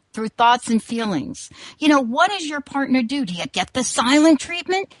you through thoughts and feelings. You know, what does your partner do? Do you get the silent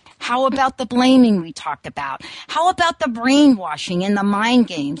treatment? How about the blaming we talked about? How about the brainwashing and the mind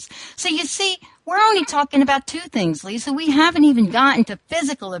games? So you see, we're only talking about 2 things, Lisa. We haven't even gotten to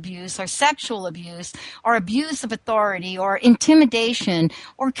physical abuse or sexual abuse or abuse of authority or intimidation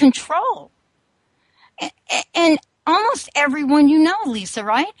or control. And almost everyone you know, Lisa,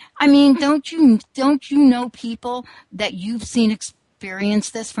 right? I mean, don't you know people that you've seen experience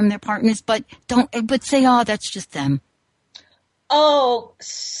this from their partners, but say, oh, that's just them. Oh,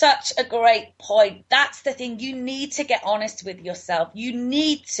 such a great point. That's the thing. You need to get honest with yourself. You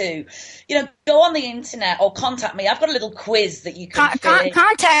need to, you know, go on the internet or contact me. I've got a little quiz that you can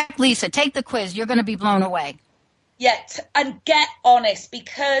contact Lisa. Take the quiz. You're going to be blown away. Yeah, and get honest,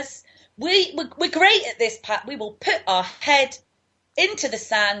 because we're great at this, Pat. We will put our head into the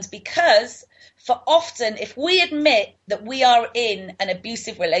sand, because for often, if we admit that we are in an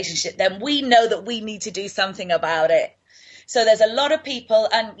abusive relationship, then we know that we need to do something about it. So there's a lot of people,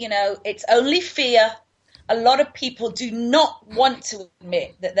 and, you know, it's only fear. A lot of people do not want to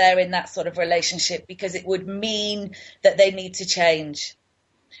admit that they're in that sort of relationship, because it would mean that they need to change.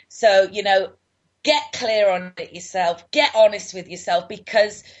 So, you know, get clear on it yourself. Get honest with yourself,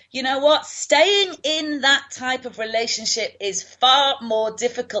 because you know what? Staying in that type of relationship is far more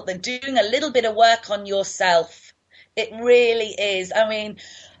difficult than doing a little bit of work on yourself. It really is. I mean,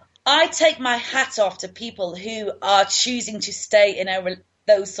 I take my hat off to people who are choosing to stay in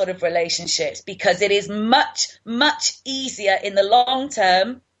those sort of relationships, because it is much, much easier in the long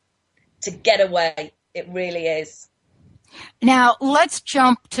term to get away. It really is. Now, let's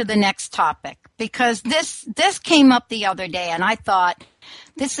jump to the next topic, because this came up the other day, and I thought,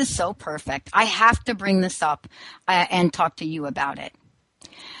 this is so perfect. I have to bring this up and talk to you about it.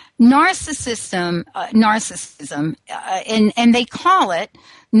 Narcissism, and they call it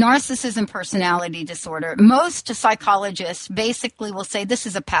narcissism personality disorder. Most psychologists basically will say this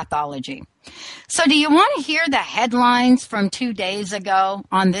is a pathology. So do you want to hear the headlines from 2 days ago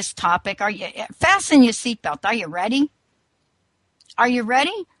on this topic? Fasten your seatbelt. Are you ready? Are you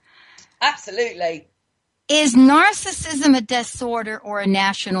ready? Absolutely. Is narcissism a disorder or a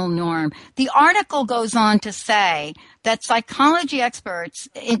national norm? The article goes on to say that psychology experts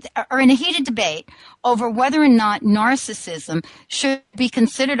are in a heated debate over whether or not narcissism should be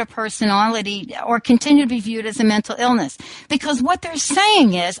considered a personality or continue to be viewed as a mental illness. Because what they're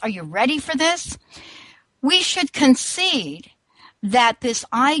saying is, are you ready for this? We should concede that this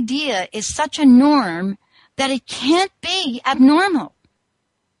idea is such a norm that it can't be abnormal.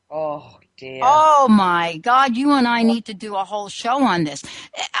 Oh, dear. Oh my God, you and I need to do a whole show on this.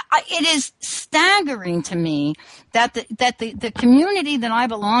 It is staggering to me that the community that I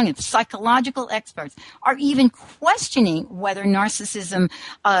belong in, psychological experts, are even questioning whether narcissism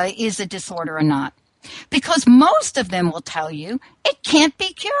is a disorder or not. Because most of them will tell you it can't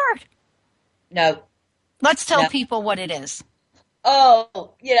be cured. No. Let's tell people what it is.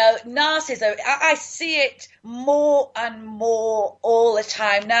 Oh, narcissism. I see it more and more all the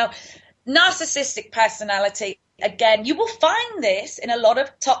time. Now, narcissistic personality, again, you will find this in a lot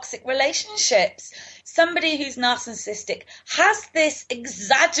of toxic relationships. Somebody who's narcissistic has this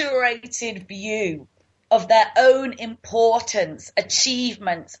exaggerated view of their own importance,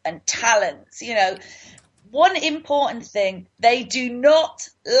 achievements, and talents. One important thing, they do not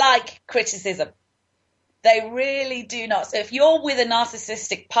like criticism. They really do not. So if you're with a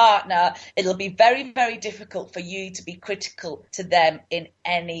narcissistic partner, it'll be very, very difficult for you to be critical to them in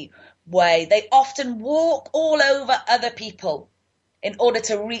any way. They often walk all over other people in order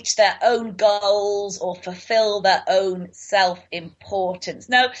to reach their own goals or fulfill their own self-importance.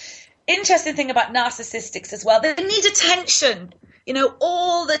 Now, interesting thing about narcissistics as well, they need attention,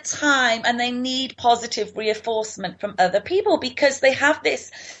 all the time, and they need positive reinforcement from other people because they have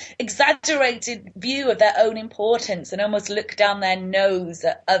this exaggerated view of their own importance and almost look down their nose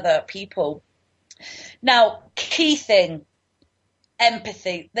at other people. Now, key thing,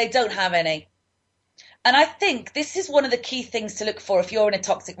 empathy. They don't have any. And I think this is one of the key things to look for if you're in a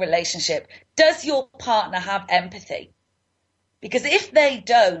toxic relationship. Does your partner have empathy? Because if they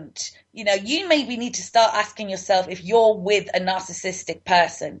don't, you maybe need to start asking yourself if you're with a narcissistic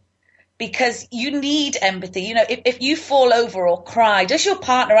person, because you need empathy. If you fall over or cry, does your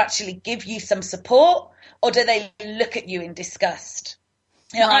partner actually give you some support, or do they look at you in disgust?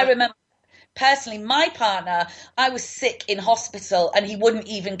 Right. I remember personally, my partner, I was sick in hospital and he wouldn't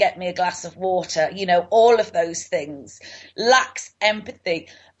even get me a glass of water, all of those things. Lacks empathy,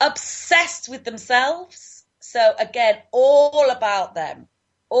 obsessed with themselves. So again, all about them,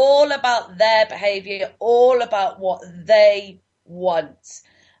 all about their behavior, all about what they want.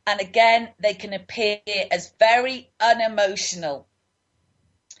 And again, they can appear as very unemotional.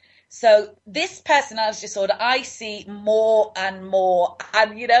 So this personality disorder, I see more and more.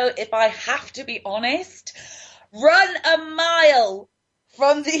 And, if I have to be honest, run a mile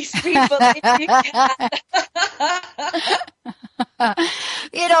from these people if you can.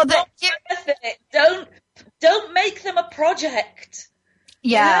 Don't make them a project.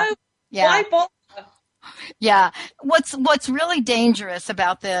 Yeah. Yeah. Why bother? Yeah. What's really dangerous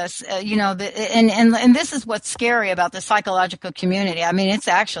about this, and this is what's scary about the psychological community. I mean, it's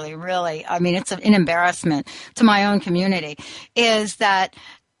actually really, it's an embarrassment to my own community, is that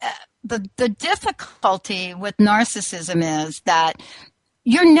the difficulty with narcissism is that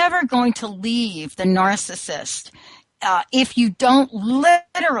you're never going to leave the narcissist if you don't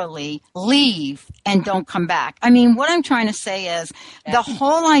literally leave and don't come back. I mean, what I'm trying to say is the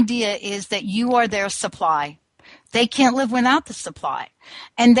whole idea is that you are their supply. They can't live without the supply.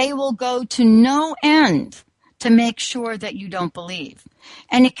 And they will go to no end to make sure that you don't believe.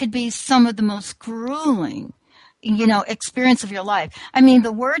 And it could be some of the most grueling, experience of your life. I mean,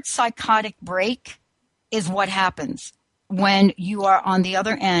 the word psychotic break is what happens when you are on the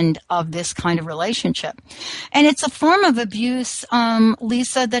other end of this kind of relationship. And it's a form of abuse,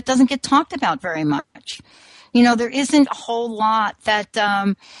 Lisa, that doesn't get talked about very much. There isn't a whole lot that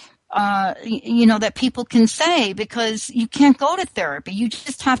that people can say, because you can't go to therapy. You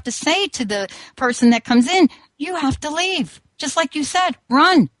just have to say to the person that comes in, you have to leave. Just like you said,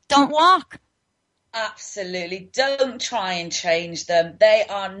 run, don't walk. Absolutely. Don't try and change them. They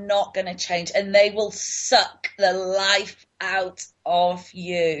are not going to change, and they will suck the life out of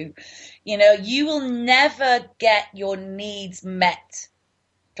you. You will never get your needs met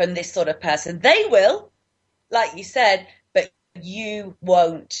from this sort of person. They will, like you said, but you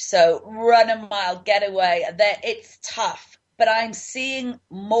won't. So run a mile, get away. It's tough, but I'm seeing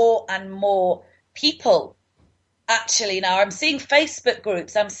more and more people. Actually, now I'm seeing Facebook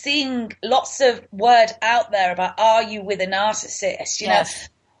groups. I'm seeing lots of word out there about, are you with a narcissist? Yes.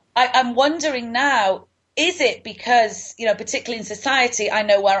 I'm wondering now, is it because, particularly in society, I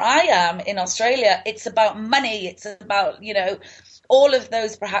know where I am in Australia, it's about money. It's about, all of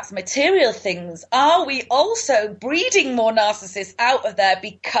those perhaps material things. Are we also breeding more narcissists out of there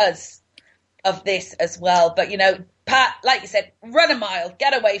because of this as well? But, Pat, like you said, run a mile,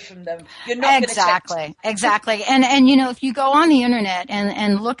 get away from them. You're not going to change. Exactly. And if you go on the internet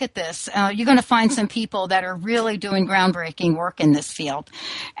and look at this, you're going to find some people that are really doing groundbreaking work in this field.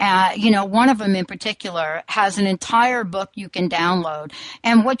 One of them in particular has an entire book you can download.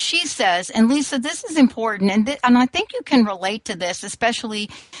 And what she says, and Lisa, this is important, and I think you can relate to this, especially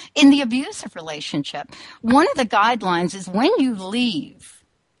in the abusive relationship. One of the guidelines is when you leave,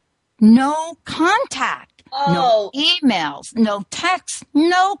 no contact. No emails, no texts,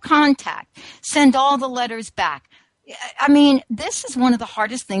 no contact. Send all the letters back. I mean, this is one of the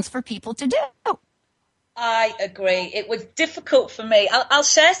hardest things for people to do. I agree. It was difficult for me. I'll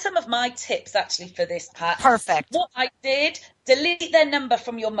share some of my tips actually for this, Pat. Perfect. What I did, delete their number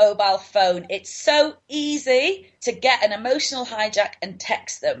from your mobile phone. It's so easy to get an emotional hijack and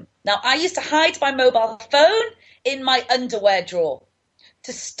text them. Now, I used to hide my mobile phone in my underwear drawer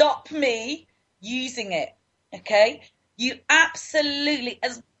to stop me using it. Okay, you absolutely,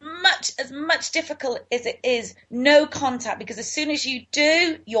 as much difficult as it is, no contact, because as soon as you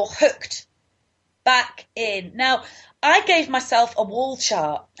do, you're hooked back in. Now, I gave myself a wall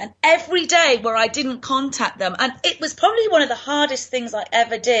chart, and every day where I didn't contact them, and it was probably one of the hardest things I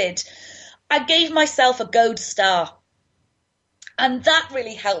ever did, I gave myself a gold star. And that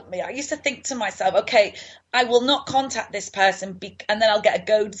really helped me. I used to think to myself, okay, I will not contact this person and then I'll get a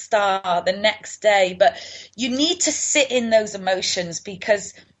gold star the next day. But you need to sit in those emotions,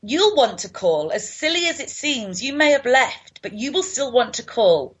 because you'll want to call. As silly as it seems, you may have left, but you will still want to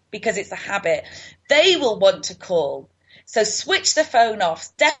call because it's a habit. They will want to call. So switch the phone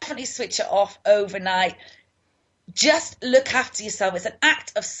off. Definitely switch it off overnight. Just look after yourself. It's an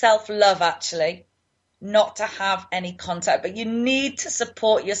act of self-love, actually, not to have any contact, but you need to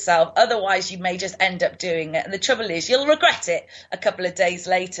support yourself. Otherwise, you may just end up doing it. And the trouble is, you'll regret it a couple of days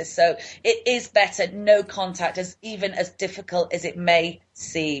later. So it is better no contact, even as difficult as it may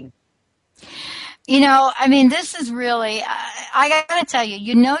seem. This is really, I got to tell you,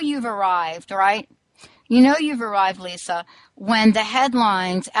 you've arrived, right? You've arrived, Lisa, when the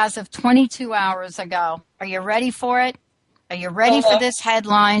headlines as of 22 hours ago, are you ready for it? Are you ready for this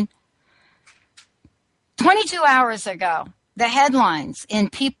headline? 22 hours ago, the headlines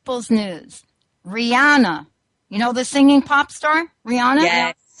in People's News. Rihanna, the singing pop star? Rihanna?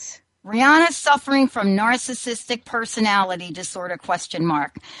 Yes. Rihanna suffering from narcissistic personality disorder, ?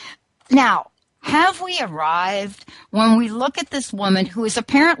 Now, have we arrived when we look at this woman who is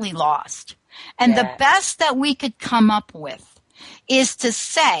apparently lost? And the best that we could come up with is to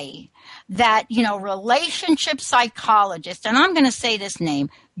say that, relationship psychologist, and I'm going to say this name,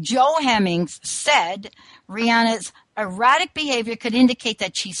 Joe Hemmings, said Rihanna's erratic behavior could indicate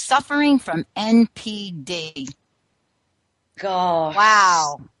that she's suffering from NPD. Gosh.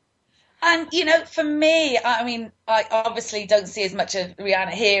 Wow. And, for me, I obviously don't see as much of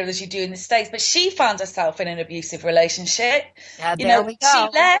Rihanna here as you do in the States, but she found herself in an abusive relationship. Yeah, there we go.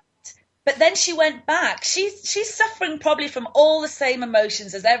 She left, but then she went back. She's suffering probably from all the same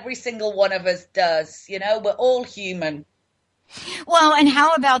emotions as every single one of us does. We're all human. Well, and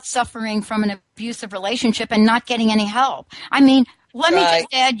how about suffering from an abusive relationship and not getting any help? Let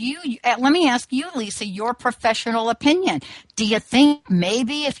me ask you, Lisa, your professional opinion. Do you think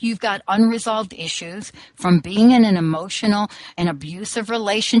maybe if you've got unresolved issues from being in an emotional and abusive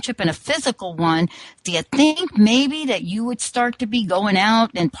relationship and a physical one, do you think maybe that you would start to be going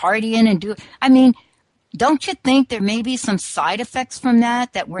out and partying and don't you think there may be some side effects from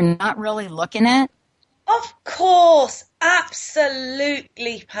that we're not really looking at? Of course,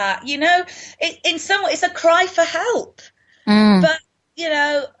 absolutely, Pat. In some way, it's a cry for help. But,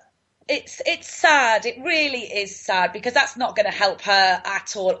 It's sad. It really is sad, because that's not going to help her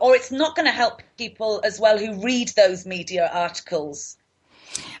at all, or it's not going to help people as well who read those media articles.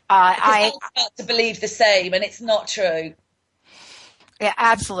 I start to believe the same, and it's not true. Yeah,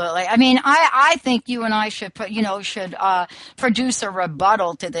 absolutely. I mean, I think you and I should produce a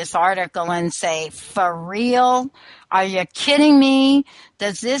rebuttal to this article and say, for real? Are you kidding me?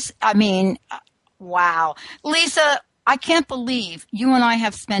 Wow. Lisa, I can't believe you and I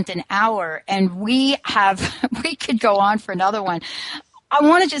have spent an hour, and we could go on for another one. I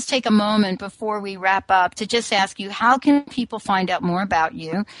want to just take a moment before we wrap up to just ask you, how can people find out more about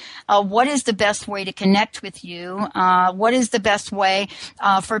you? What is the best way to connect with you? What is the best way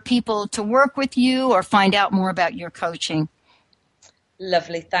for people to work with you or find out more about your coaching?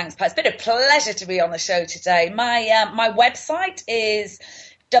 Lovely. Thanks, Pat. It's been a pleasure to be on the show today. My website is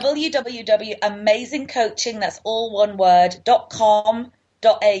www.amazingcoaching, that's all one word, .com.au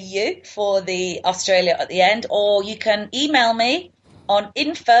for the Australia at the end, or you can email me on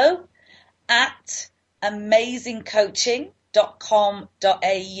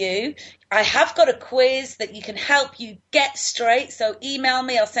info@amazingcoaching.com.au. I have got a quiz that you can help you get straight, so email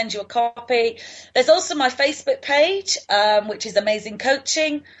me, I'll send you a copy. There's also my Facebook page, which is Amazing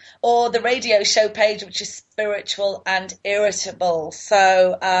Coaching, or the radio show page, which is Spiritual and Irritable.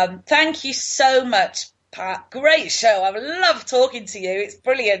 So thank you so much, Pat. Great show. I love talking to you. It's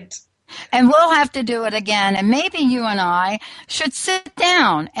brilliant. And we'll have to do it again. And maybe you and I should sit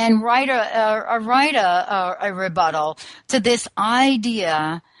down and write a rebuttal to this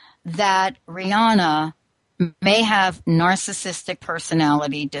idea that Rihanna may have narcissistic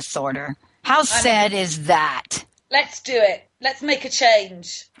personality disorder. How sad is that? Let's do it. Let's make a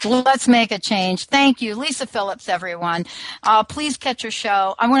change. Let's make a change. Thank you. Lisa Phillips, everyone. Please catch her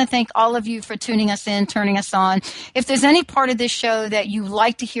show. I want to thank all of you for tuning us in, turning us on. If there's any part of this show that you'd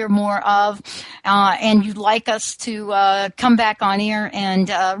like to hear more of, and you'd like us to come back on air and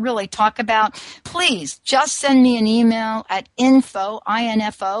really talk about, please just send me an email at info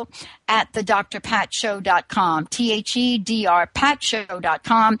at thedrpatshow.com, THEDR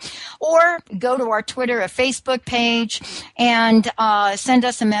patshow.com, or go to our Twitter or Facebook page and send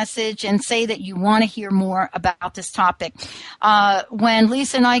us a message and say that you want to hear more about this topic. When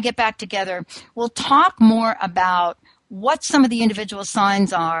Lisa and I get back together, we'll talk more about what some of the individual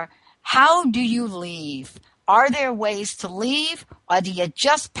signs are. How do you leave? Are there ways to leave, or do you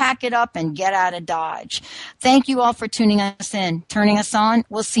just pack it up and get out of Dodge? Thank you all for tuning us in, turning us on.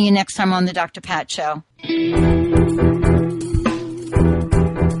 We'll see you next time on the Dr. Pat Show.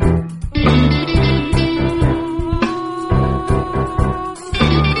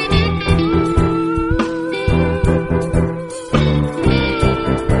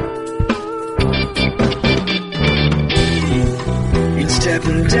 It's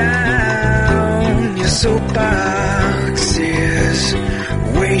stepping down your soapbox is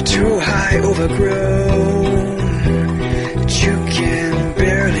way too high, overgrown, that you can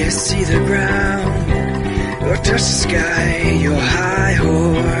barely see the ground or touch the sky. Your high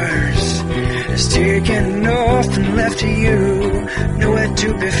horse has taken off and left you nowhere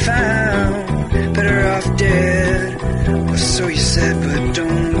to be found. Better off dead, or so you said, but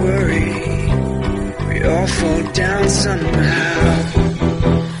don't worry, we all fall down somehow.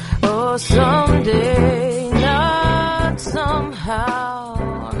 Oh, someday, not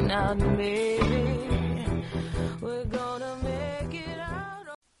somehow, not maybe, we're gonna make it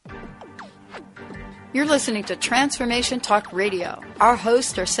out. You're listening to Transformation Talk Radio. Our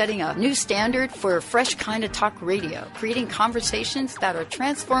hosts are setting a new standard for a fresh kind of talk radio, creating conversations that are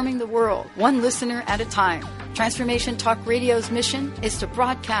transforming the world, one listener at a time. Transformation Talk Radio's mission is to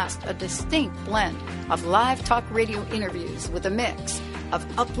broadcast a distinct blend of live talk radio interviews with a mix of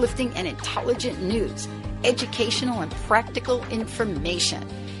uplifting and intelligent news, educational and practical information.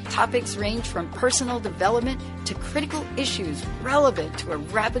 Topics range from personal development to critical issues relevant to a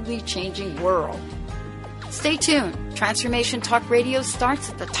rapidly changing world. Stay tuned. Transformation Talk Radio starts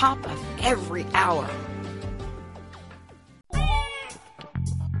at the top of every hour.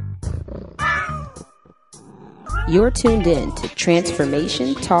 You're tuned in to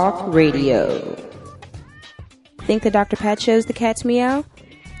Transformation Talk Radio. Think the Dr. Pat Show's the cat's meow?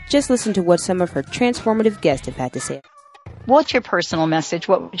 Just listen to what some of her transformative guests have had to say. What's your personal message?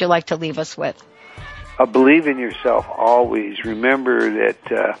 What would you like to leave us with? Believe in yourself always. Remember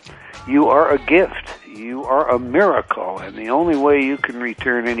that you are a gift. You are a miracle, and the only way you can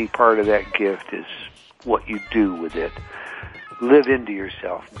return any part of that gift is what you do with it. Live into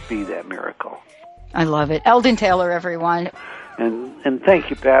yourself. Be that miracle. I love it. Eldon Taylor, everyone. And thank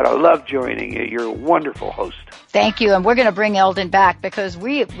you, Pat. I love joining you. You're a wonderful host. Thank you. And we're going to bring Eldon back because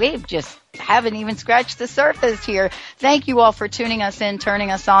we just haven't even scratched the surface here. Thank you all for tuning us in, turning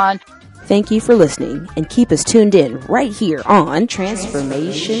us on. Thank you for listening, and keep us tuned in right here on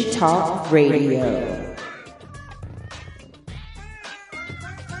Transformation Talk Radio.